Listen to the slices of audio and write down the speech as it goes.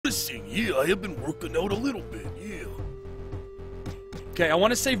practicing. Yeah, I have been working out a little bit. Yeah. Okay, I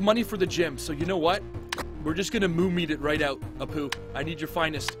want to save money for the gym, so you know what? We're just gonna moo meat it right out, Apu. I need your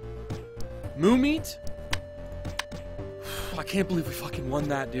finest. Moo meat? I can't believe we fucking won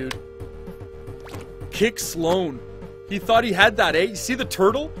that, dude. Kick Sloan. He thought he had that, eh? You see the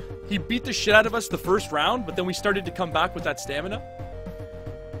turtle? He beat the shit out of us the first round, but then we started to come back with that stamina.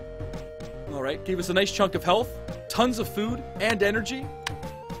 Alright, gave us a nice chunk of health, tons of food, and energy.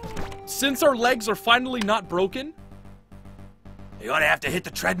 Since our legs are finally not broken... You're gonna have to hit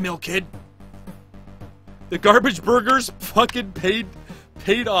the treadmill, kid. The garbage burgers fucking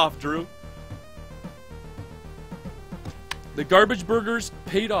paid off, Drew. The garbage burgers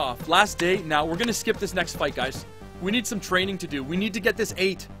paid off. Last day. Now, we're gonna skip this next fight, guys. We need some training to do. We need to get this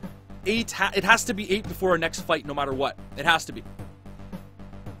 8. It has to be 8 before our next fight, no matter what. It has to be.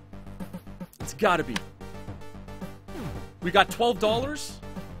 It's gotta be. We got $12.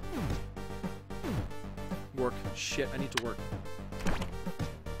 Work. Shit, I need to work.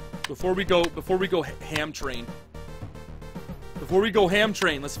 Before we go ham train. Before we go ham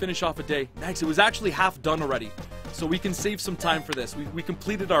train, let's finish off a day. Nice, it was actually half done already. So we can save some time for this. We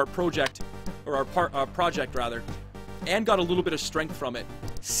completed our project, or our project rather, and got a little bit of strength from it.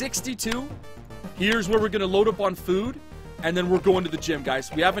 62. Here's where we're gonna load up on food, and then we're going to the gym, guys.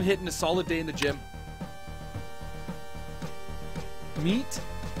 We haven't hit in a solid day in the gym. Meat.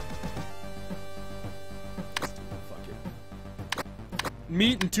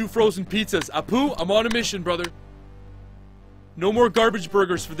 Meat and 2 frozen pizzas. Apu, I'm on a mission, brother. No more garbage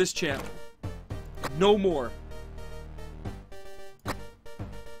burgers for this champ. No more.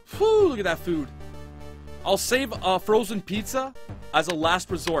 Whew, look at that food. I'll save a frozen pizza as a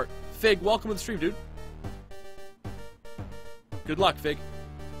last resort. Fig, welcome to the stream, dude. Good luck, Fig.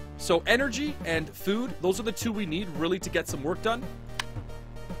 So energy and food, those are the 2 we need really to get some work done.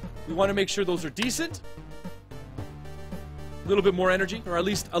 We want to make sure those are decent. A little bit more energy, or at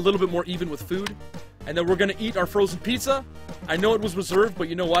least a little bit more even with food. And then we're gonna eat our frozen pizza. I know it was reserved, but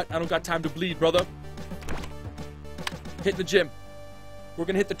you know what? I don't got time to bleed, brother. Hit the gym. We're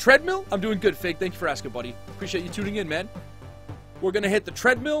gonna hit the treadmill. I'm doing good, Fig. Thank you for asking, buddy. Appreciate you tuning in, man. We're gonna hit the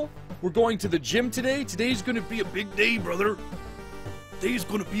treadmill. We're going to the gym today. Today's gonna be a big day, brother. Today's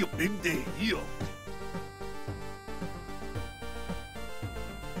gonna be a big day. Yeah.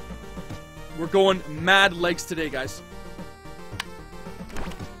 We're going mad legs today, guys.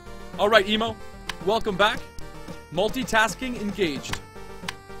 Alright, Emo. Welcome back. Multitasking engaged.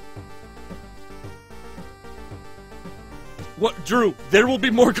 What, Drew? There will be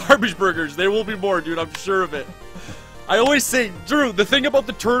more garbage burgers. There will be more, dude. I'm sure of it. I always say, Drew, the thing about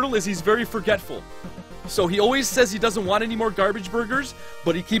the turtle is he's very forgetful. So he always says he doesn't want any more garbage burgers,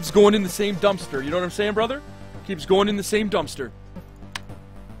 but he keeps going in the same dumpster. You know what I'm saying, brother? Keeps going in the same dumpster.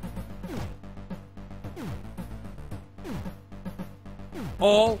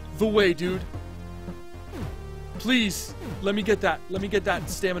 All the way, dude. Please, let me get that. Let me get that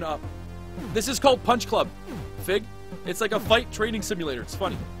stamina up. This is called Punch Club, Fig. It's like a fight training simulator. It's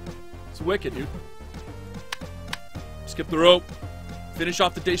funny. It's wicked, dude. Skip the rope. Finish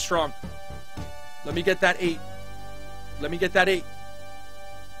off the day strong. Let me get that 8. Let me get that 8.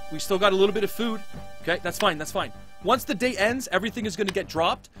 We still got a little bit of food. Okay, that's fine. That's fine. Once the day ends, everything is going to get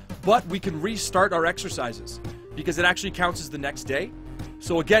dropped, but we can restart our exercises because it actually counts as the next day.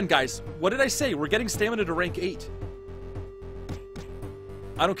 So again, guys, what did I say? We're getting stamina to rank 8.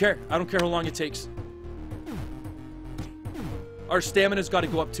 I don't care. I don't care how long it takes. Our stamina's got to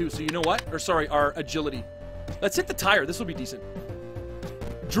go up too, so you know what? Or sorry, our agility. Let's hit the tire. This will be decent.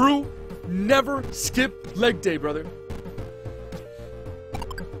 Drew, never skip leg day, brother.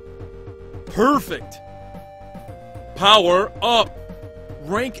 Perfect. Power up.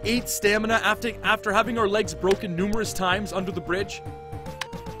 Rank 8 stamina after having our legs broken numerous times under the bridge.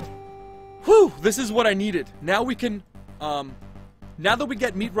 Whew, this is what I needed. Now we can, now that we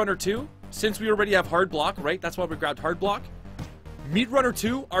get Meat Runner 2, since we already have Hard Block, right? That's why we grabbed Hard Block. Meat Runner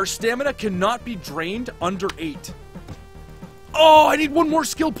 2, our stamina cannot be drained under 8. Oh, I need one more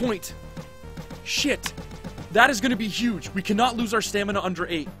skill point. Shit. That is going to be huge. We cannot lose our stamina under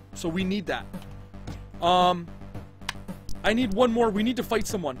 8. So we need that. I need one more. We need to fight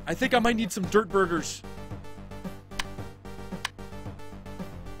someone. I think I might need some dirt burgers.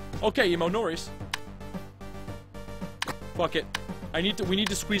 Okay, Emo, no worries. Fuck it. We need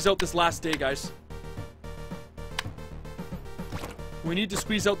to squeeze out this last day, guys. We need to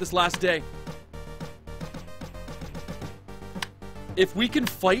squeeze out this last day. If we can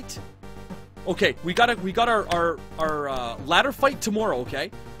fight... Okay, we got our ladder fight tomorrow,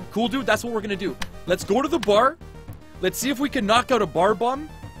 okay? Cool, dude, that's what we're gonna do. Let's go to the bar. Let's see if we can knock out a bar bum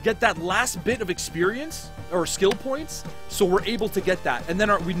get that last bit of experience or skill points, so we're able to get that. And then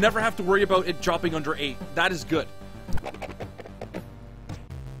we never have to worry about it dropping under 8. That is good.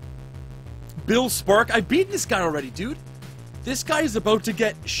 Bill Spark. I've beaten this guy already, dude. This guy is about to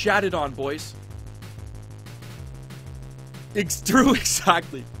get shatted on, boys. True,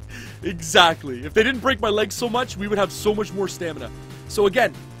 exactly. Exactly. If they didn't break my legs so much, we would have so much more stamina. So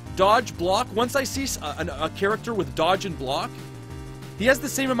again, dodge, block. Once I see a character with dodge and block, he has the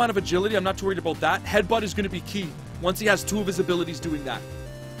same amount of agility. I'm not too worried about that. Headbutt is going to be key once he has 2 of his abilities doing that.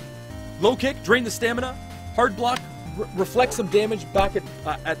 Low kick, drain the stamina. Hard block, reflect some damage back at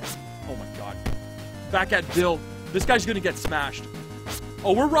oh my god. Back at Bill. This guy's going to get smashed.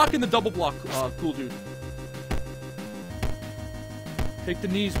 Oh, we're rocking the double block, cool dude. Take the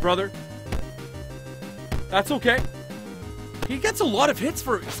knees, brother. That's okay. He gets a lot of hits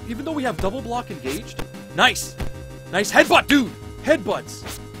for even though we have double block engaged. Nice. Nice headbutt, dude.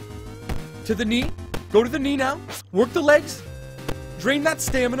 Headbutts. To the knee. Go to the knee now. Work the legs. Drain that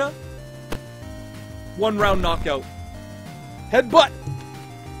stamina. 1 round knockout. Headbutt.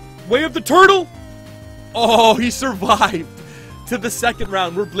 Way of the turtle. Oh, he survived to the 2nd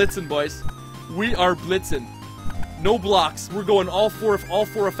round. We're blitzing, boys. We are blitzing. No blocks. We're going all four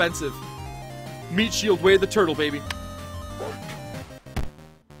offensive. Meat shield, way of the turtle, baby.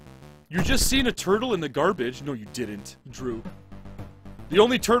 You just seen a turtle in the garbage. No, you didn't, Drew. The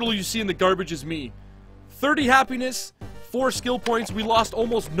only turtle you see in the garbage is me. 30 happiness, 4 skill points. We lost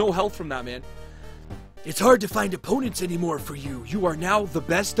almost no health from that, man. It's hard to find opponents anymore for you. You are now the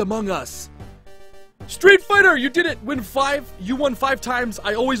best among us. Street Fighter, you did it. Win 5. You won 5 times.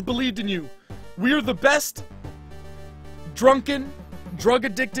 I always believed in you. We are the best drunken,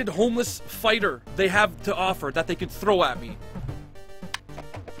 drug-addicted, homeless fighter they have to offer that they could throw at me.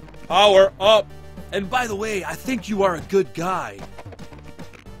 Power up. And by the way, I think you are a good guy.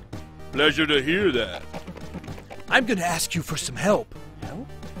 Pleasure to hear that. I'm gonna ask you for some help. Help?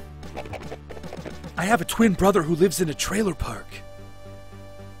 I have a twin brother who lives in a trailer park.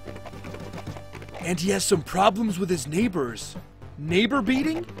 And he has some problems with his neighbors. Neighbor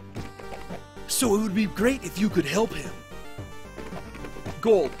beating? So it would be great if you could help him.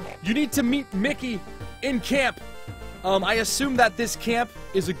 Gold. You need to meet Mickey in camp. I assume that this camp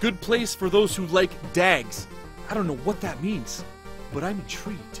is a good place for those who like dags. I don't know what that means, but I'm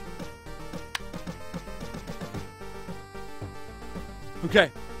intrigued.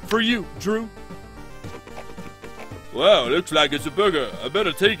 Okay, for you, Drew. Wow, looks like it's a burger. I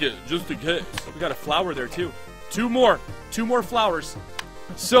better take it, just in case. We got a flower there, too. 2 more. 2 more flowers.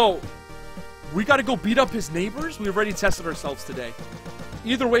 So, we gotta go beat up his neighbors? We've already tested ourselves today.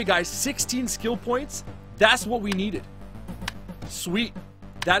 Either way, guys, 16 skill points. That's what we needed. Sweet.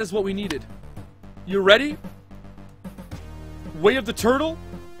 That is what we needed. You ready? Way of the Turtle.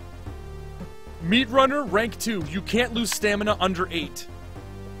 Meat Runner, rank 2. You can't lose stamina under 8.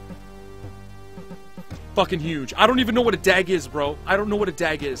 Fucking huge. I don't even know what a dag is, bro. I don't know what a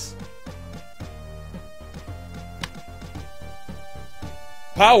dag is.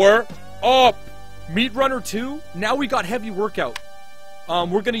 Power up. Meat Runner 2. Now we got heavy workout.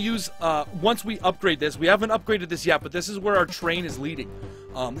 We're gonna use, once we upgrade this, we haven't upgraded this yet, but this is where our train is leading.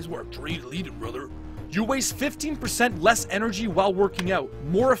 This is where our train is leading, brother. You waste 15% less energy while working out.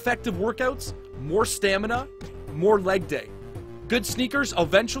 More effective workouts, more stamina, more leg day. Good sneakers,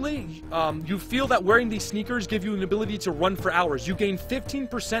 eventually, you feel that wearing these sneakers give you an ability to run for hours. You gain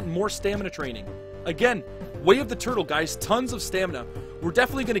 15% more stamina training. Again, Way of the Turtle, guys, tons of stamina. We're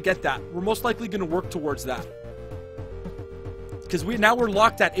definitely gonna get that. We're most likely gonna work towards that. Because now we're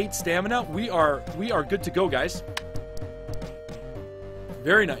locked at 8 stamina. We are good to go, guys.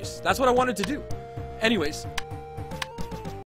 Very nice. That's what I wanted to do. Anyways,